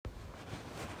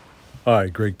Hi,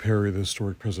 Greg Perry, the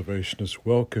Historic Preservationist.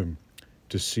 Welcome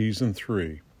to Season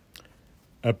 3,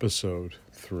 Episode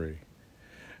 3. We're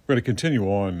going to continue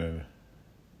on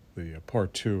the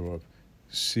Part 2 of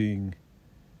seeing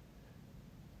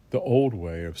the old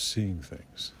way of seeing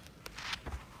things.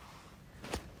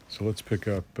 So let's pick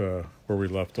up where we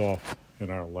left off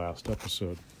in our last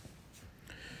episode.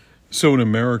 So in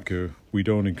America, we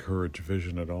don't encourage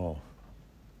vision at all.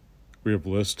 We have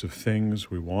lists of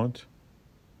things we want,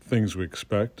 things we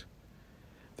expect,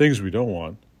 things we don't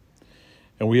want,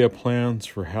 and we have plans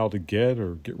for how to get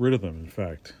or get rid of them, in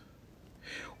fact.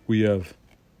 We have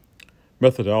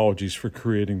methodologies for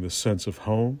creating the sense of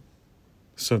home,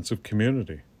 sense of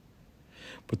community.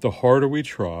 But the harder we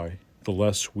try, the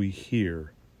less we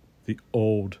hear the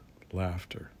old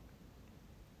laughter.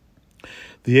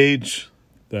 The age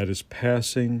that is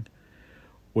passing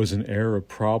was an era of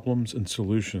problems and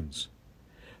solutions.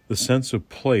 The sense of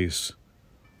place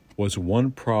was one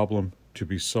problem to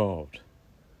be solved.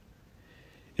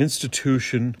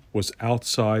 Institution was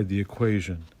outside the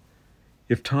equation.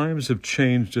 If times have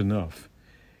changed enough,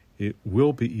 it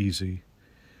will be easy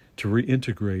to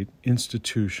reintegrate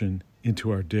institution into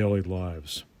our daily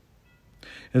lives,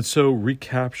 and so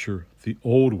recapture the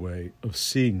old way of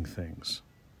seeing things.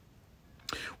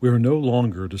 We are no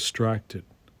longer distracted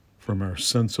from our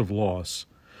sense of loss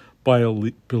by a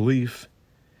belief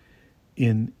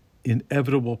in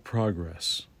inevitable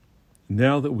progress.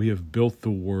 Now that we have built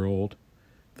the world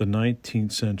the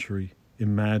 19th century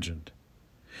imagined,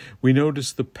 we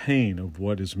notice the pain of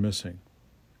what is missing.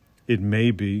 It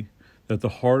may be that the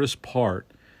hardest part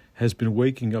has been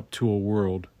waking up to a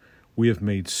world we have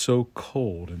made so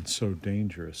cold and so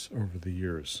dangerous over the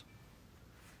years.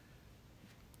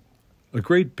 A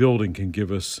great building can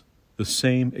give us the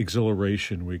same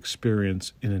exhilaration we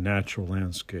experience in a natural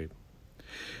landscape.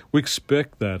 We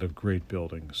expect that of great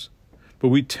buildings, but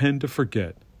we tend to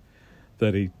forget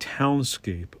that a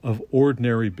townscape of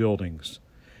ordinary buildings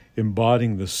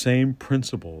embodying the same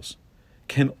principles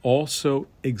can also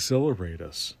exhilarate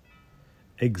us,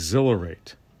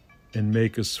 and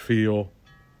make us feel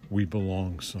we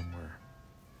belong somewhere.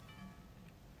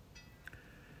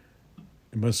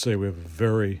 I must say we have a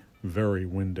very, very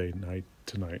windy night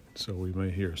tonight, so we may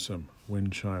hear some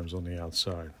wind chimes on the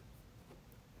outside,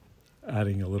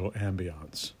 adding a little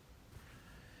ambiance.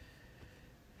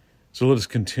 So let us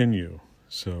continue.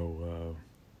 So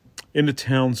in a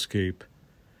townscape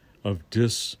of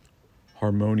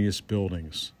disharmonious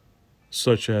buildings,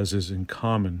 such as is in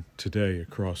common today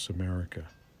across America,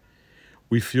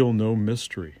 we feel no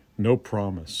mystery, no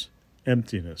promise,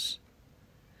 emptiness.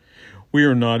 We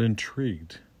are not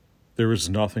intrigued. There is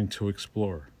nothing to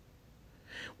explore.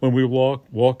 When we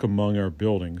walk among our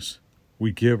buildings,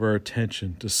 we give our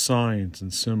attention to signs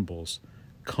and symbols,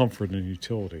 comfort and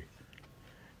utility.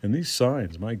 And these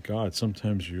signs, my God,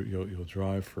 sometimes you'll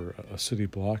drive for a city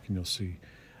block and you'll see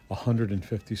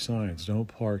 150 signs. Don't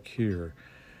park here.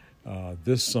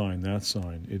 This sign, that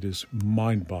sign. It is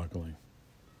mind-boggling.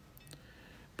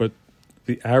 But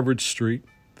the average street,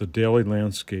 the daily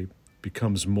landscape,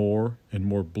 becomes more and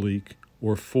more bleak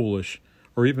or foolish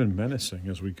or even menacing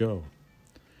as we go.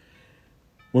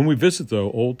 When we visit,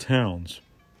 though, old towns,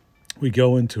 we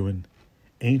go into an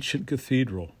ancient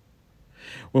cathedral.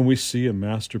 When we see a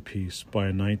masterpiece by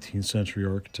a 19th century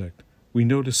architect, we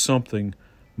notice something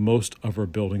most of our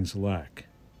buildings lack.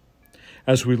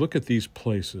 As we look at these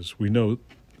places, we know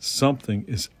something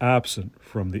is absent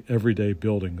from the everyday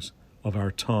buildings of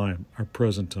our time, our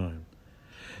present time.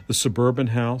 The suburban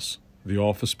house, the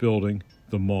office building,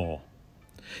 the mall.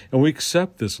 And we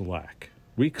accept this lack.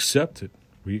 We accept it.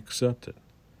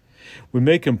 We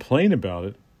may complain about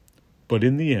it, but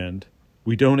in the end,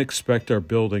 we don't expect our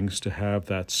buildings to have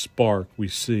that spark we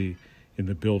see in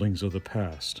the buildings of the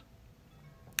past.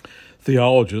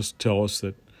 Theologians tell us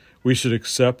that we should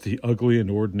accept the ugly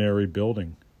and ordinary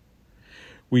building.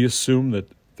 We assume that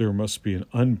there must be an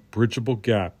unbridgeable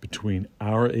gap between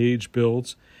our age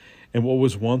builds and what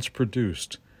was once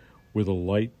produced with a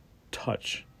light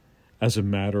touch as a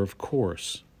matter of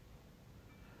course.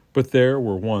 But there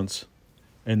were once,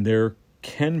 and there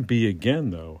can be again,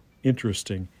 though,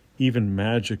 interesting, even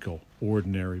magical,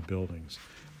 ordinary buildings.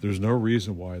 There's no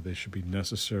reason why they should be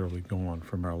necessarily gone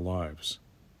from our lives.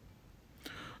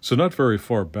 So not very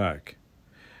far back,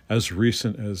 as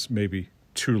recent as maybe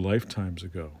 2 lifetimes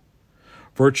ago,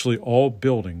 virtually all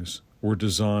buildings were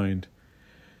designed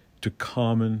to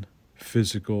common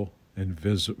physical and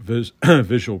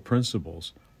visual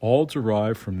principles, all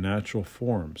derived from natural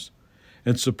forms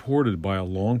and supported by a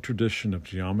long tradition of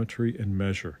geometry and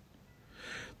measure.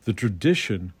 The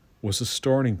tradition was a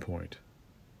starting point.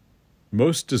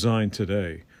 Most design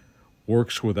today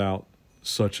works without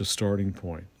such a starting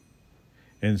point,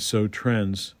 and so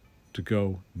trends to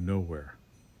go nowhere.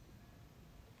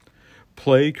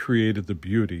 Play created the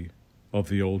beauty of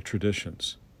the old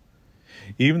traditions.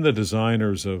 Even the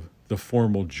designers of the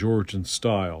formal Georgian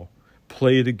style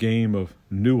played a game of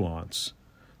nuance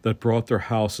that brought their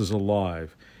houses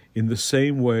alive in the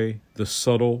same way the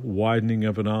subtle widening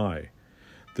of an eye,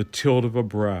 the tilt of a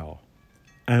brow,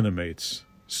 animates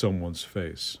someone's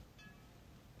face.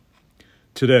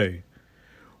 Today,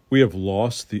 we have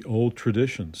lost the old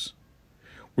traditions.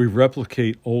 We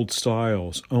replicate old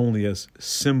styles only as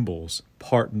symbols,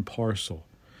 part and parcel,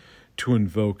 to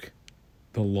invoke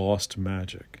the lost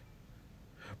magic.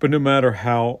 But no matter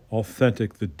how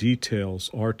authentic the details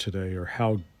are today or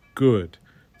how good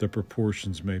the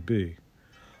proportions may be,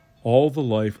 all the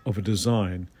life of a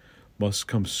design must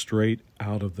come straight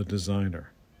out of the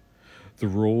designer. The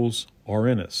rules are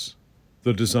in us.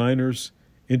 The designer's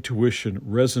intuition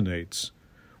resonates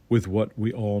with what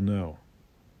we all know.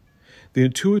 The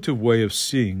intuitive way of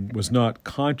seeing was not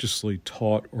consciously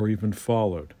taught or even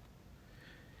followed.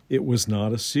 It was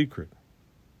not a secret.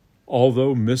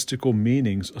 Although mystical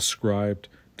meanings ascribed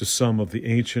to some of the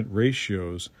ancient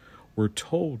ratios were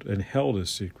told and held as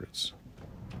secrets.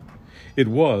 It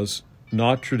was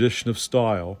not tradition of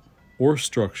style or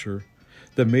structure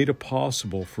that made it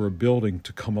possible for a building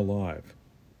to come alive.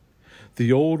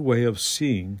 The old way of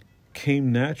seeing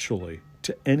came naturally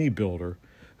to any builder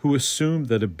who assumed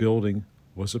that a building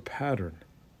was a pattern,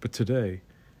 but today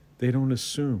they don't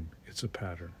assume it's a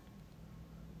pattern.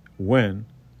 When,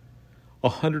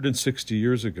 160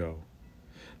 years ago,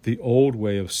 the old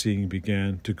way of seeing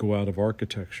began to go out of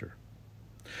architecture,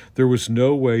 there was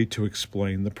no way to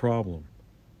explain the problem.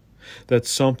 That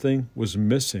something was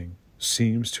missing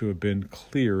seems to have been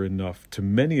clear enough to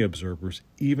many observers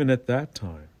even at that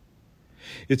time.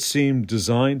 It seemed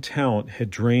design talent had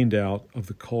drained out of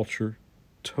the culture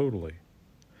totally.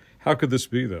 How could this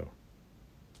be, though?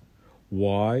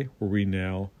 Why were we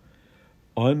now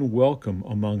unwelcome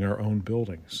among our own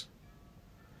buildings?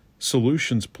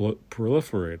 Solutions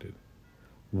proliferated.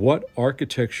 What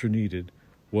architecture needed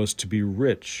was to be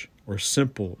rich or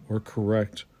simple or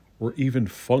correct or even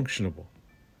functional.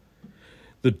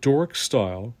 The Doric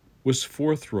style was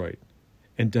forthright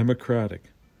and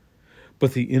democratic,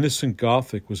 but the innocent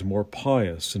Gothic was more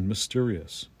pious and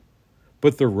mysterious.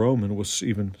 But the Roman was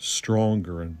even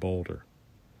stronger and bolder.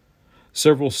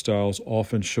 Several styles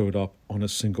often showed up on a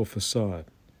single facade.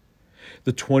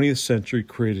 The 20th century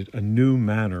created a new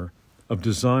manner of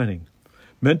designing,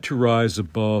 meant to rise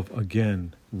above,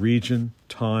 again, region,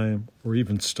 time, or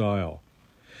even style,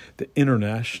 the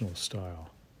international style.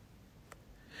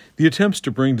 The attempts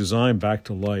to bring design back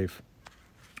to life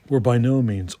were by no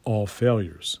means all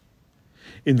failures.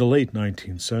 In the late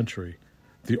 19th century,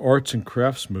 the arts and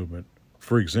crafts movement,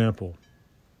 for example,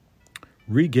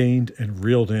 regained and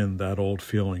reeled in that old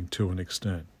feeling to an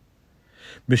extent.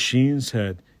 Machines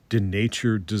had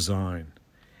denatured design.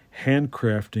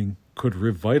 Handcrafting could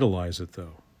revitalize it,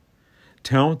 though.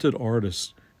 Talented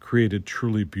artists created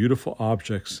truly beautiful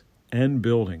objects and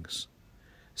buildings.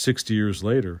 60 years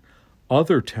later,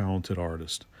 other talented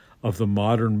artists of the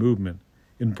modern movement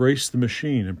embraced the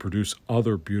machine and produced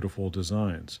other beautiful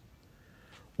designs.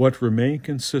 What remained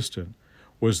consistent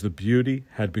was the beauty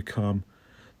had become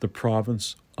the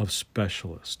province of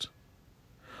specialists.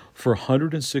 For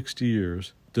 160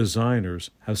 years,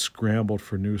 designers have scrambled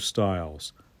for new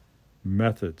styles,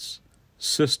 methods,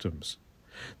 systems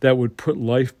that would put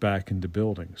life back into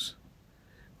buildings.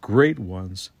 Great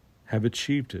ones have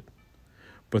achieved it,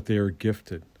 but they are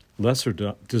gifted. Lesser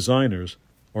designers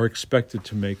are expected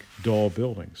to make dull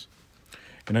buildings.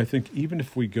 And I think even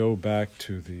if we go back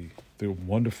to the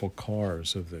wonderful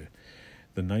cars of the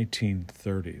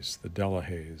 1930s, the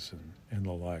Delahaye's and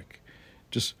the like,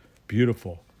 just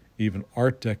beautiful, even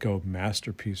Art Deco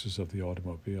masterpieces of the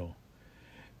automobile.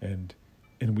 And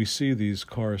we see these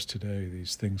cars today,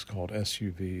 these things called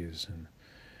SUVs and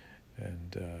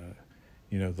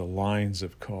the lines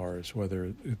of cars, whether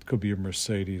it could be a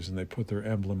Mercedes and they put their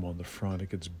emblem on the front, it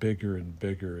gets bigger and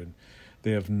bigger, and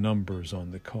they have numbers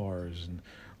on the cars, and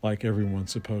like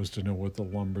everyone's supposed to know what the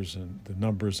numbers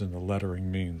and the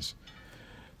lettering means.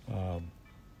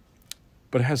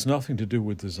 But it has nothing to do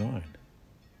with design.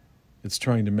 It's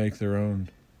trying to make their own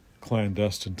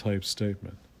clandestine type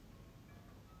statement.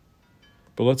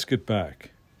 But let's get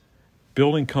back.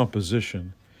 Building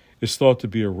composition is thought to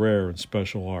be a rare and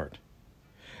special art.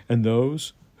 And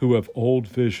those who have old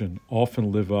vision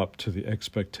often live up to the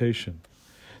expectation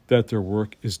that their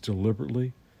work is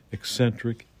deliberately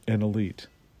eccentric and elite.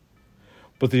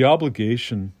 but the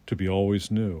obligation to be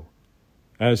always new,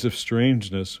 as if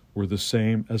strangeness were the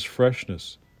same as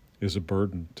freshness, is a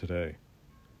burden today.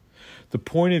 The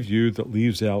point of view that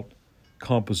leaves out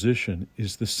composition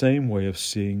is the same way of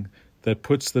seeing that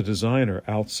puts the designer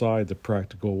outside the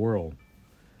practical world,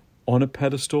 on a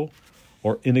pedestal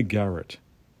or in a garret.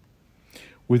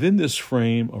 Within this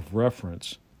frame of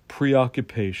reference,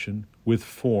 preoccupation with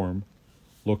form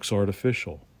looks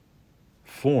artificial.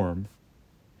 Form,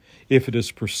 if it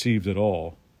is perceived at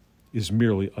all, is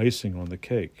merely icing on the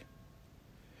cake.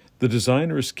 The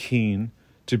designer is keen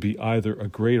to be either a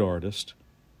great artist,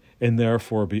 and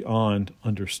therefore beyond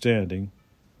understanding,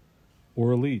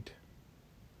 or elite.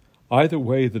 Either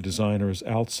way, the designer is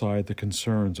outside the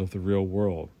concerns of the real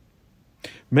world.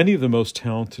 Many of the most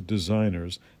talented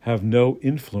designers have no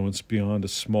influence beyond a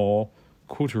small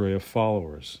coterie of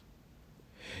followers.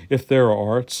 If there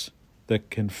are arts that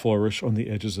can flourish on the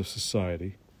edges of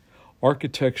society,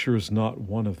 architecture is not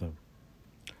one of them.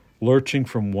 Lurching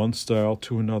from one style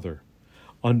to another,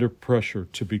 under pressure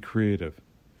to be creative,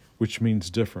 which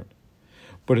means different,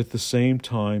 but at the same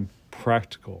time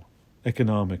practical,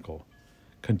 economical,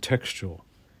 contextual.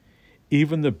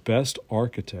 Even the best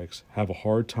architects have a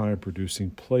hard time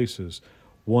producing places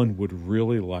one would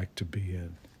really like to be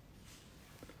in.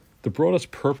 The broadest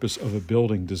purpose of a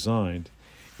building designed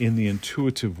in the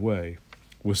intuitive way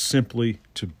was simply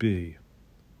to be.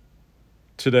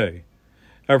 Today,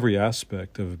 every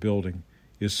aspect of a building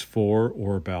is for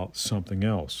or about something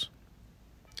else.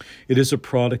 It is a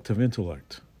product of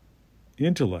intellect.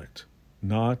 Intellect,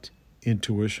 not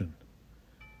intuition,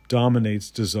 dominates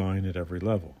design at every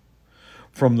level.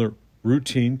 From the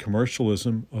routine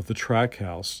commercialism of the track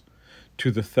house to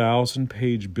the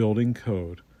 1,000-page building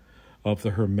code of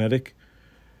the hermetic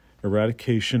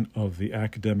eradication of the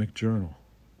academic journal.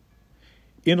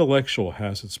 Intellectual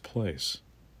has its place,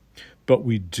 but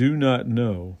we do not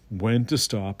know when to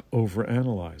stop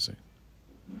overanalyzing.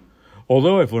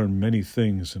 Although I've learned many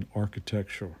things in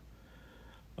architecture,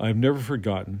 I've never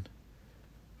forgotten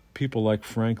people like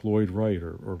Frank Lloyd Wright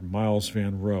or Miles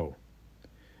Van Rohe.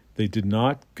 They did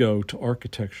not go to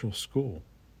architectural school.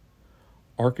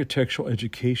 Architectural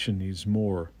education needs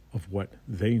more of what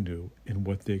they knew and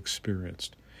what they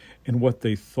experienced and what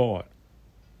they thought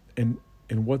and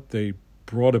what they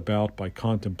brought about by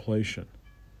contemplation,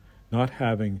 not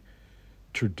having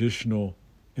traditional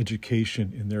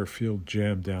education in their field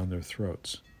jammed down their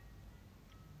throats.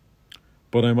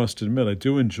 But I must admit, I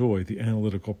do enjoy the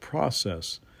analytical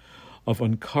process of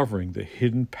uncovering the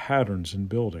hidden patterns in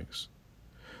buildings,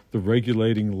 the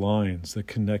regulating lines that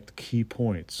connect key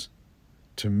points.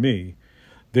 To me,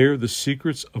 they are the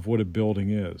secrets of what a building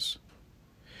is.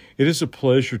 It is a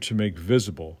pleasure to make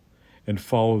visible and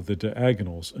follow the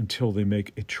diagonals until they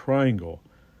make a triangle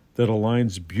that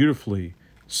aligns beautifully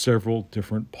several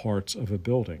different parts of a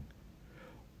building,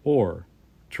 or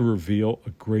to reveal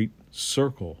a great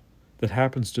circle that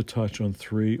happens to touch on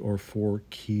 3 or 4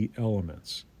 key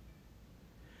elements.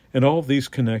 And all of these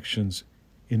connections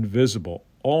invisible,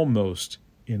 almost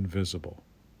invisible.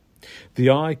 The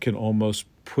eye can almost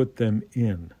put them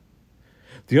in.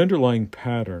 The underlying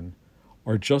pattern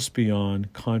are just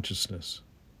beyond consciousness,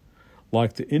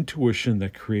 like the intuition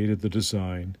that created the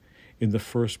design in the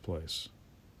first place.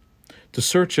 To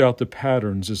search out the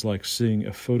patterns is like seeing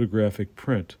a photographic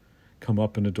print come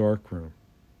up in a dark room.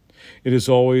 It is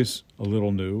always a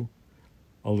little new,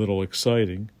 a little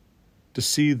exciting, to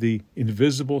see the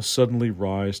invisible suddenly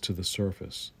rise to the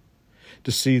surface,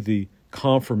 to see the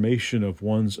confirmation of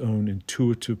one's own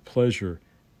intuitive pleasure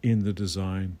in the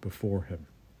design before him.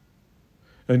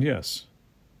 And yes,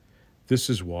 this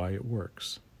is why it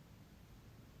works.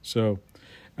 So,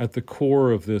 at the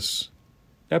core of this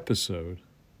episode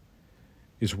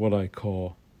is what I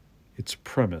call its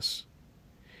premise.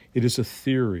 It is a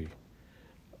theory,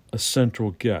 a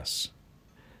central guess.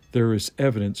 There is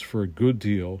evidence for a good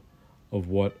deal of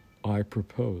what I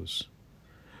propose.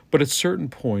 But at certain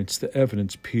points, the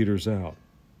evidence peters out,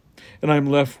 and I'm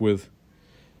left with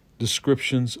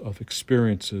descriptions of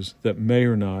experiences that may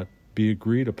or not be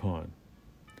agreed upon.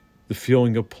 The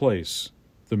feeling of place,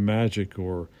 the magic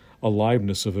or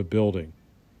aliveness of a building,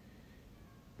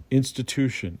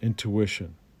 institution,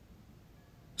 intuition.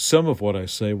 Some of what I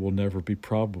say will never be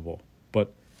probable,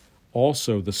 but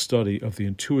also the study of the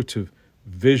intuitive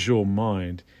visual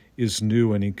mind is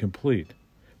new and incomplete.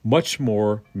 Much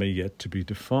more may yet to be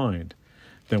defined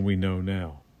than we know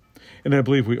now. And I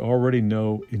believe we already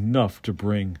know enough to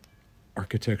bring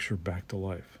architecture back to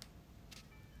life.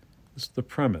 This is the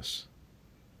premise.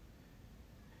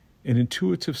 An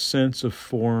intuitive sense of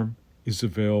form is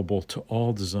available to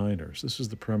all designers. This is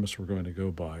the premise we're going to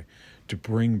go by, to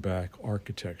bring back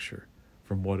architecture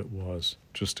from what it was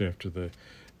just after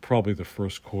probably the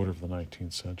first quarter of the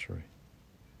 19th century.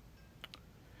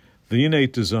 The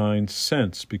innate design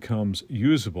sense becomes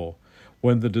usable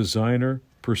when the designer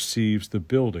perceives the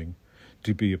building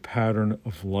to be a pattern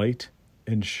of light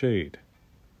and shade.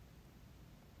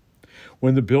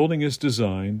 When the building is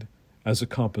designed as a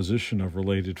composition of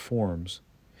related forms,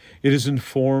 it is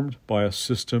informed by a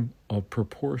system of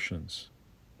proportions.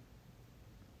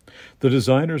 The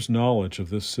designer's knowledge of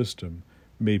this system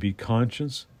may be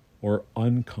conscious or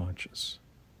unconscious.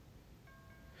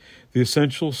 The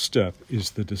essential step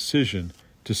is the decision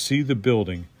to see the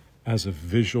building as a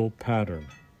visual pattern.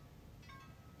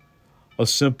 A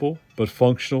simple but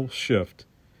functional shift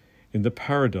in the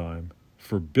paradigm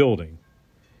for building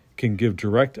can give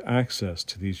direct access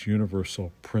to these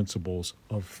universal principles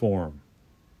of form.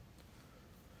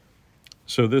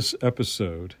 So this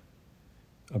episode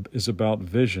is about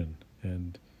vision,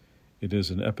 and it is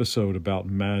an episode about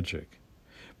magic.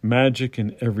 Magic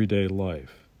in everyday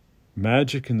life.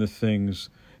 Magic in the things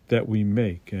that we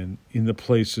make and in the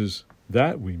places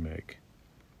that we make.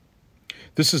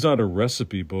 This is not a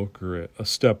recipe book or a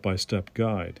step-by-step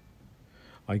guide.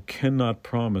 I cannot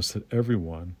promise that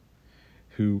everyone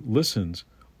who listens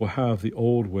will have the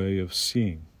old way of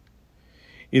seeing.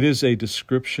 It is a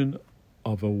description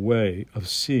of a way of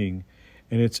seeing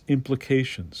and its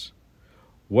implications.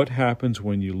 What happens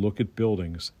when you look at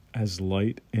buildings as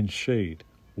light and shade,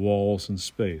 walls and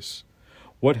space?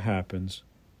 What happens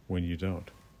when you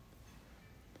don't?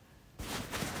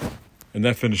 And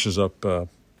that finishes up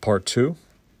part 2.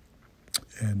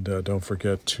 And don't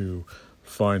forget to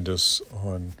find us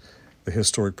on the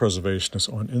Historic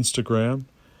Preservationist on Instagram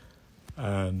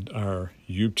and our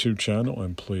YouTube channel.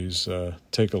 And please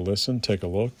take a listen, take a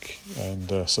look,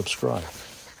 and subscribe.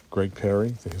 Greg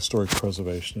Perry, the Historic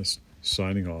Preservationist,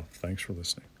 signing off. Thanks for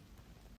listening.